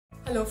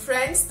Hello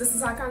friends, this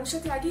is Aakanksha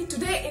Tyagi.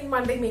 Today in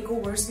Monday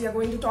Makeovers, we are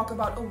going to talk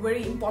about a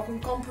very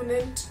important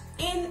component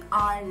in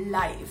our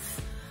life.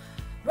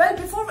 Well,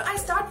 before I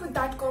start with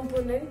that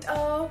component,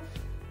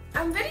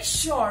 I'm very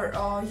sure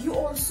you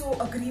also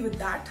agree with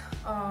that.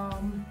 Our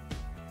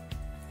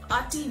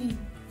TV,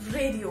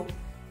 radio,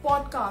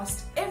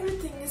 podcast,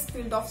 everything is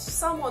filled of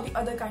some or the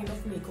other kind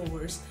of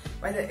makeovers.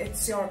 Whether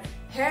it's your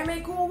hair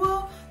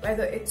makeover,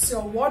 whether it's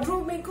your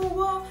wardrobe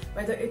makeover,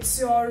 whether it's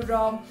your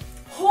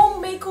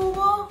home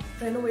makeover,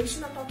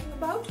 renovation I'm talking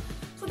about.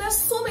 So there's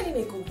so many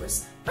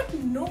makeovers, but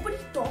nobody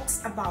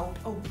talks about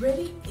a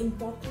very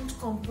important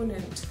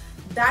component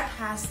that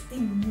has the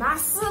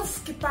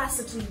massive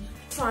capacity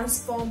to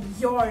transform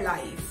your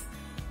life.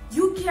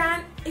 You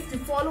can, if you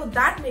follow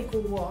that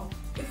makeover,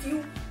 if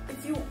you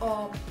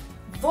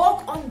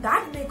work on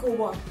that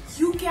makeover,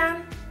 you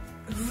can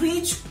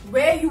reach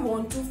where you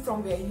want to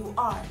from where you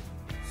are.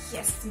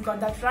 Yes, you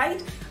got that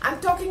right. I'm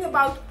talking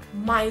about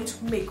mind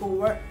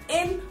makeover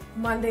in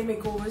Monday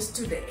Makeovers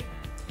today.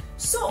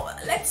 So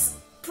let's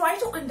try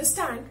to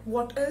understand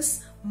what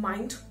is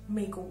mind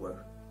makeover.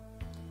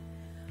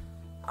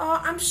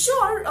 I'm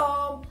sure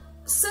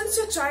since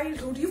your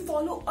childhood you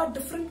follow a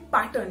different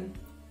pattern.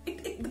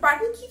 The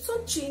pattern keeps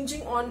on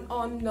changing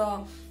on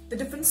the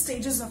different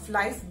stages of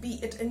life, be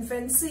it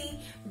infancy,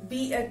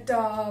 be it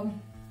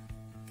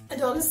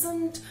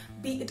adolescent,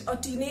 be it a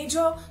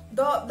teenager.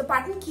 The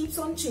pattern keeps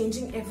on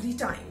changing every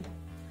time.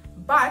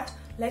 But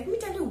let me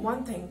tell you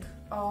one thing,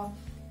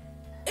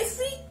 if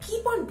we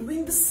keep on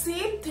doing the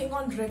same thing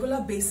on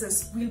regular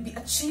basis, we'll be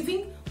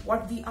achieving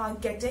what we are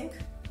getting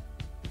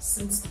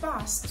since the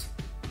past.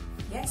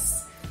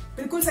 Yes,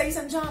 बिल्कुल सही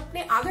समझा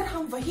आपने. अगर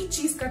हम वही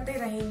चीज करते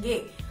रहेंगे,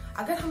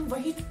 अगर हम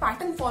वही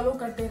पैटर्न फॉलो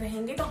करते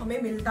रहेंगे, तो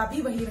हमें मिलता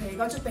भी वही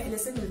रहेगा जो पहले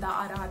से मिलता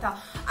आ रहा था.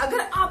 अगर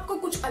आपको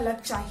कुछ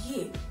अलग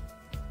चाहिए,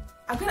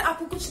 अगर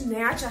आपको कुछ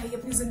नया चाहिए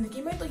अपनी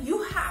जिंदगी में, तो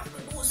you have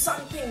to do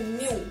something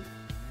new.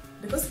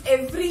 Because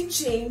every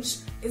change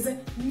is a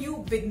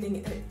new beginning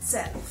in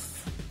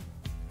itself.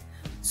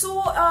 So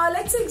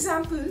let's say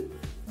example,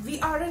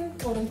 we are in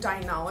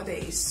quarantine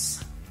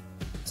nowadays.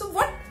 So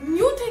what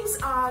new things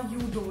are you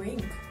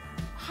doing?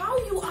 How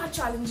you are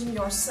challenging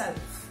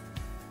yourself?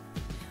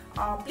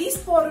 Please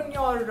pour in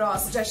your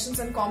suggestions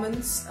and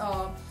comments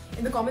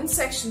in the comment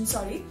section,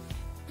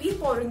 Please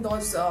pour in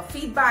those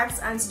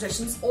feedbacks and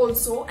suggestions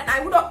also. And I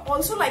would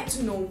also like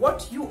to know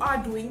what you are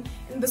doing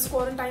in this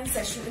quarantine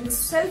session, in the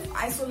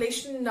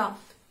self-isolation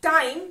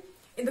time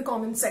in the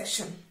comment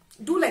section.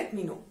 Do let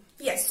me know.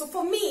 Yes, so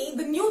for me,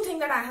 the new thing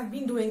that I have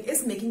been doing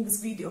is making this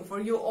video for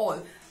you all.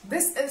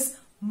 This is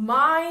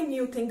my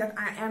new thing that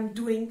I am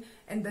doing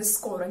in this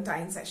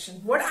quarantine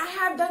session. What I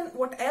have done,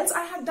 what else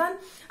I have done,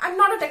 I'm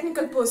not a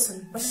technical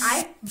person, but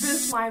I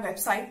built my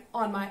website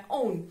on my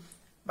own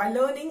by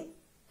learning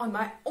on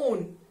my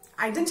own.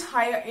 I didn't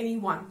hire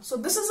anyone. So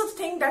this is a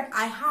thing that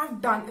I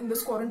have done in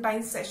this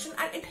quarantine session,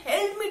 and it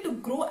helped me to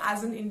grow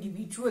as an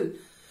individual.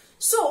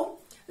 So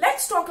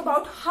let's talk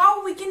about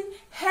how we can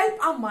help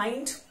our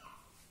mind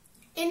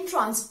in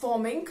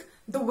transforming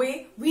the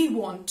way we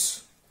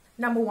want.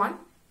 Number one,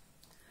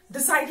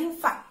 deciding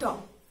factor.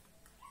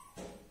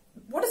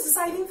 What is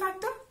deciding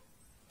factor?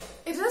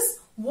 It is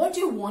what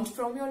you want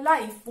from your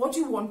life, what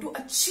you want to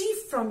achieve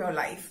from your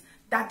life.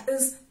 That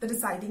is the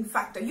deciding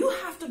factor. You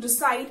have to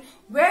decide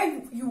where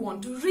you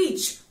want to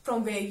reach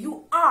from where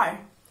you are.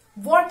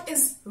 What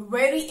is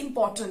very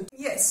important?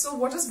 Yes, so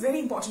what is very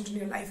important in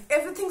your life?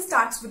 Everything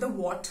starts with a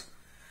what.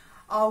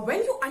 When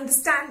you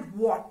understand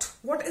what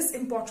is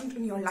important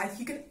in your life,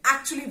 you can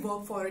actually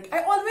work for it.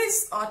 I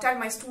always tell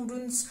my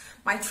students,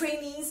 my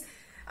trainees,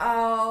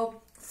 5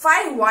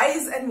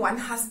 wives and 1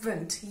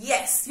 husband.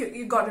 Yes,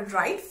 you got it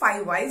right.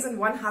 5 wives and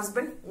 1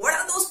 husband. What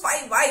are those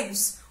 5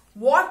 wives?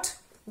 What?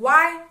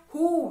 Why,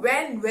 who,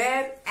 when,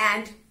 where,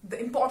 and the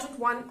important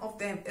one of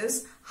them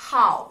is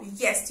how.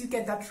 Yes, you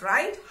get that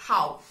right,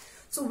 how.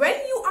 So when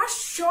you are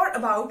sure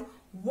about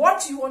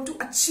what you want to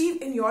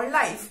achieve in your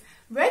life,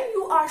 when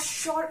you are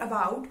sure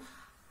about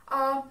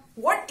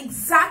what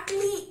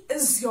exactly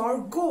is your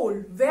goal,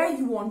 where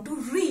you want to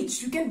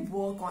reach, you can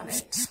work on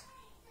it.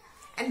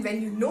 And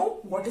when you know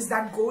what is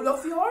that goal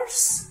of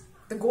yours,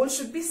 the goal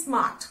should be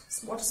SMART.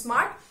 What is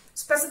SMART?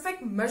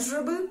 Specific,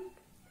 measurable,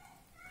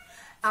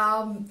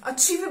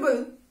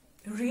 achievable,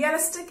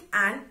 realistic,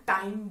 and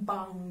time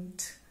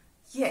bound.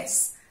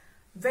 Yes,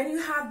 when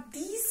you have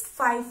these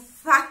 5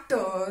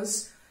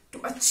 factors to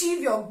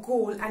achieve your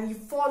goal and you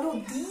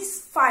follow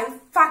these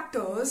 5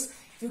 factors,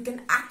 you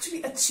can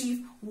actually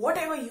achieve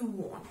whatever you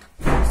want.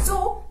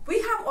 So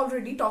we have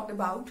already talked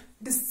about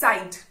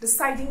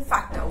deciding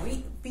factor.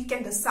 We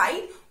can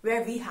decide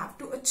where we have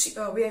to achieve,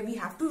 where we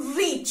have to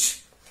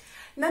reach.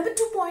 Number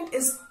 2 point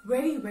is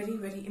very, very,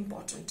 very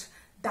important.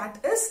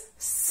 That is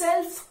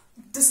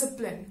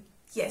self-discipline.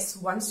 Yes,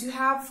 once you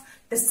have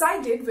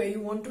decided where you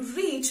want to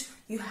reach,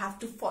 you have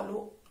to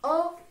follow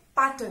a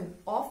pattern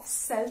of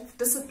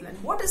self-discipline.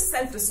 What is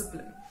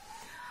self-discipline?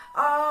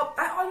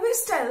 I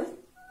always tell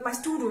my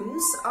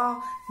students,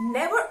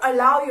 never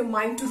allow your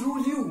mind to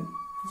rule you.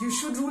 You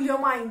should rule your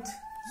mind.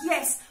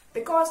 Yes,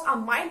 Because our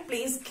mind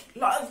plays a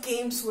lot of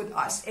games with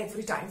us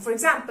every time. For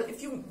example,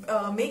 if you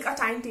make a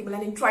timetable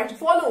and you try to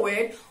follow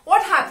it,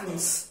 what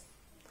happens?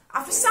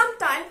 After some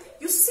time,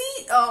 you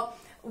see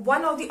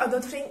one or the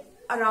other thing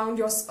around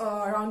your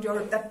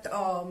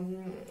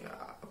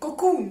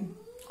cocoon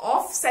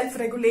of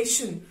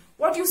self-regulation.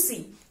 What you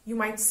see? You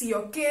might see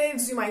your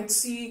kids, you might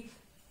see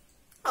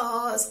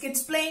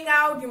kids playing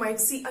out, you might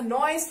see a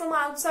noise from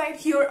outside,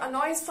 hear a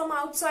noise from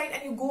outside,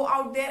 and you go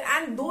out there,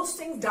 and those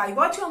things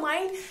divert your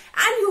mind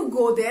and you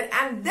go there,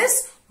 and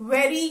this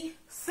very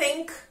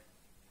thing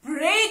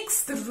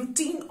breaks the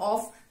routine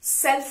of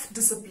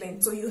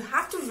self-discipline. So you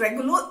have to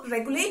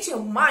regulate your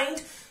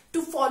mind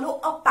to follow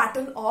a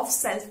pattern of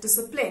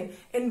self-discipline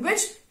in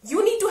which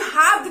you need to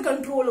have the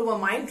control over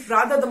mind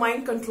rather the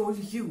mind control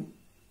you.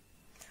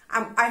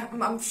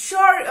 I'm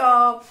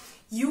sure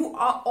you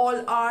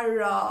all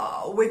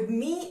are with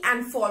me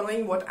and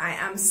following what I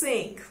am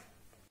saying.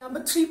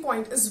 Number 3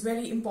 point is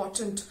very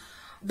important.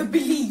 The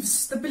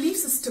beliefs, the belief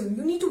system.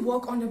 You need to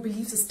work on your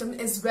belief system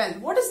as well.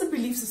 What is the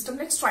belief system?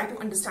 Let's try to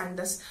understand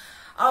this.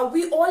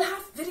 We all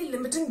have very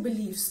limiting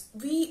beliefs.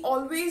 We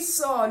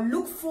always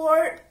look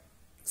for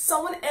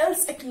someone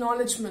else's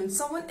acknowledgement,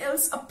 someone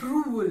else's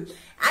approval.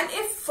 And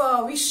if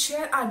we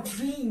share our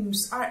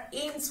dreams, our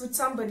aims with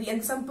somebody,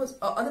 and some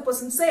other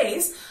person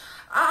says,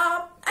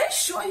 are you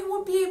sure you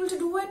won't be able to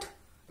do it?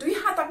 Do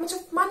you have that much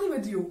of money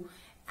with you?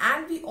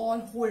 And we all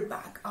hold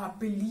back our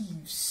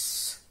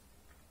beliefs.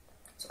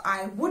 So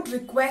I would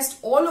request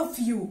all of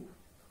you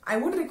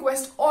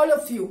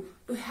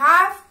to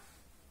have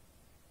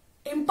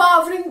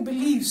empowering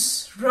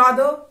beliefs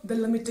rather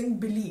than limiting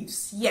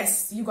beliefs.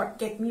 Yes, you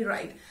get me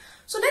right.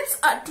 So let's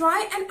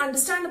try and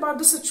understand about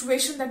the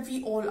situation that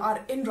we all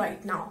are in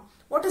right now.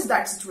 What is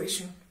that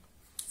situation?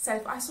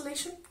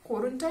 Self-isolation,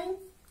 quarantine,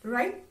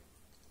 right?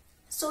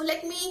 So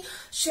let me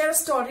share a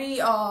story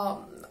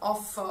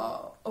of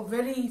a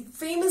very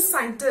famous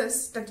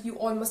scientist that you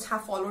all must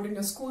have followed in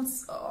your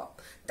school's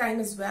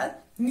time as well.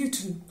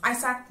 Newton,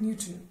 Isaac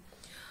Newton.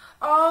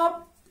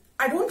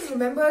 I don't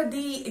remember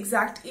the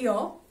exact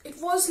year.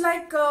 It was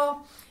like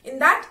in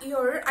that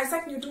year,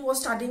 Isaac Newton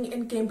was studying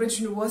in Cambridge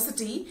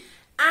University,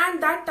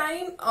 and that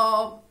time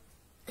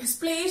his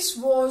place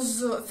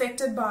was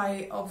affected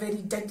by a very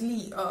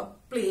deadly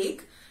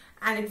plague,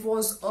 and it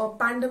was a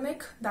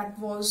pandemic that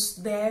was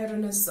there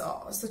in his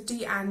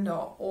city and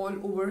all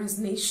over his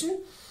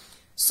nation.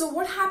 So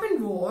what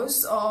happened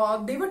was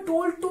they were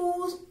told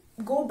to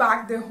go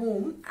back their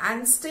home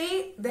and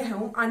stay their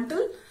home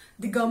until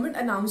the government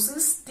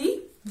announces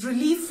the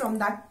relief from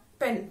that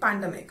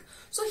pandemic.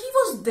 So he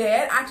was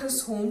there at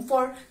his home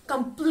for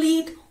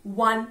complete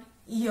 1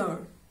 year.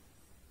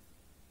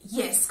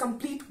 Yes,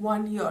 complete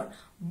 1 year.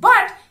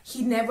 But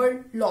he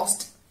never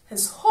lost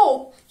his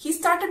hope. He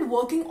started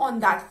working on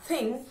that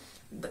thing.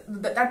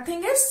 That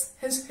thing is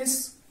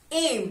his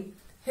aim,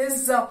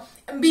 his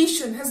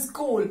ambition, his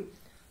goal.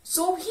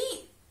 So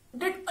he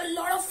did a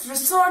lot of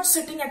research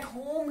sitting at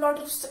home, a lot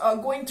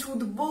of going through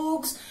the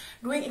books,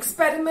 doing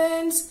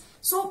experiments.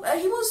 So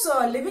he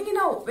was living in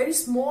a very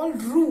small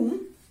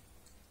room,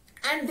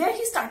 and there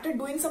he started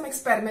doing some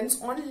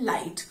experiments on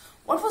light.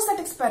 What was that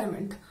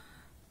experiment?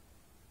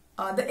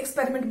 The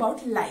experiment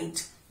about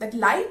light. That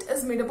light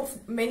is made up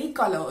of many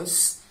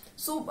colors.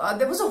 So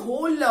there was a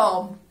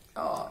hole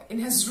in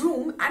his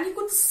room, and he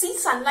could see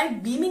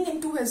sunlight beaming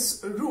into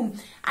his room.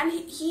 And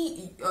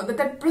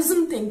that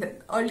prism thing,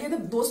 that earlier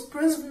those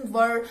prisms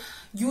were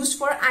used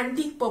for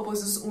antique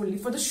purposes only,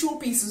 for the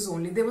showpieces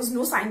only. There was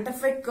no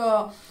scientific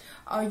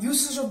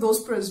usage of those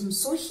prisms.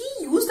 So he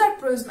used that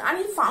prism, and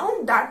he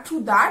found that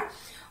through that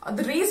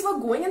the rays were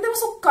going, and they were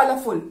so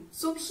colorful.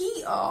 So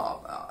he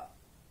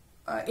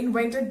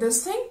invented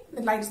this thing.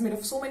 The light is made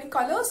of so many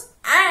colors,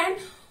 and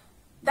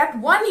that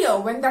 1 year,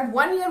 when that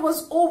 1 year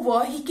was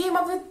over, he came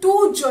up with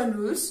 2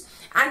 journals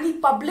and he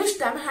published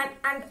them,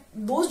 and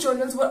those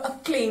journals were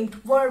acclaimed,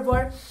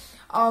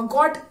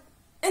 got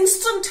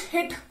instant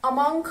hit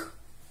among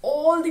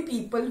all the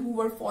people who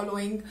were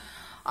following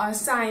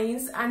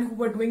science and who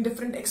were doing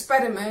different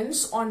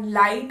experiments on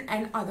light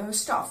and other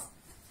stuff.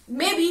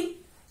 Maybe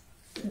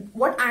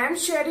what I am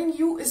sharing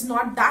you is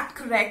not that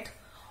correct,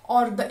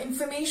 or the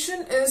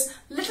information is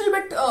little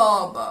bit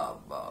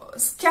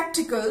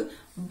skeptical,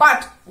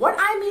 but what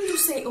I mean to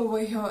say over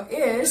here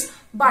is,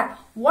 but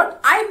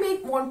what I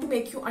want to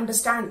make you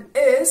understand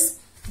is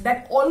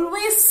that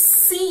always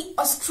see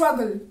a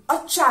struggle,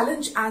 a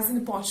challenge as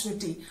an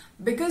opportunity,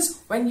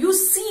 because when you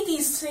see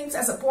these things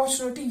as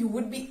opportunity, you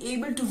would be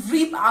able to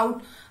reap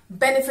out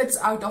benefits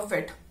out of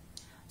it.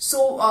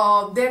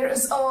 So there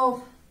is a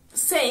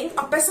saying,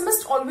 a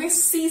pessimist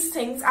always sees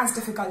things as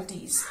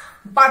difficulties,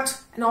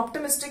 but an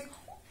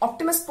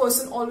optimist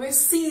person always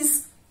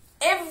sees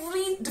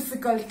every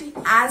difficulty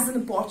as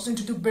an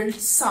opportunity to build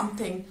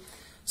something.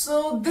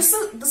 So this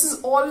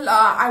is all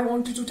I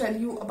wanted to tell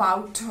you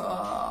about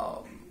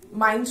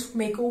mind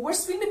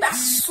makeovers. We'll be back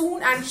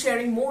soon and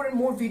sharing more and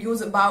more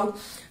videos about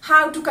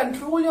how to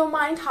control your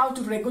mind, how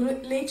to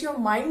regulate your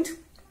mind,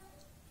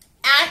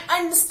 and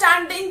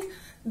understanding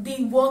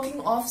the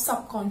working of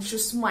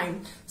subconscious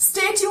mind.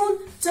 Stay tuned.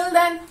 Till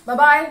then, bye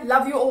bye.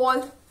 Love you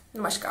all.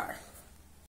 Namaskar.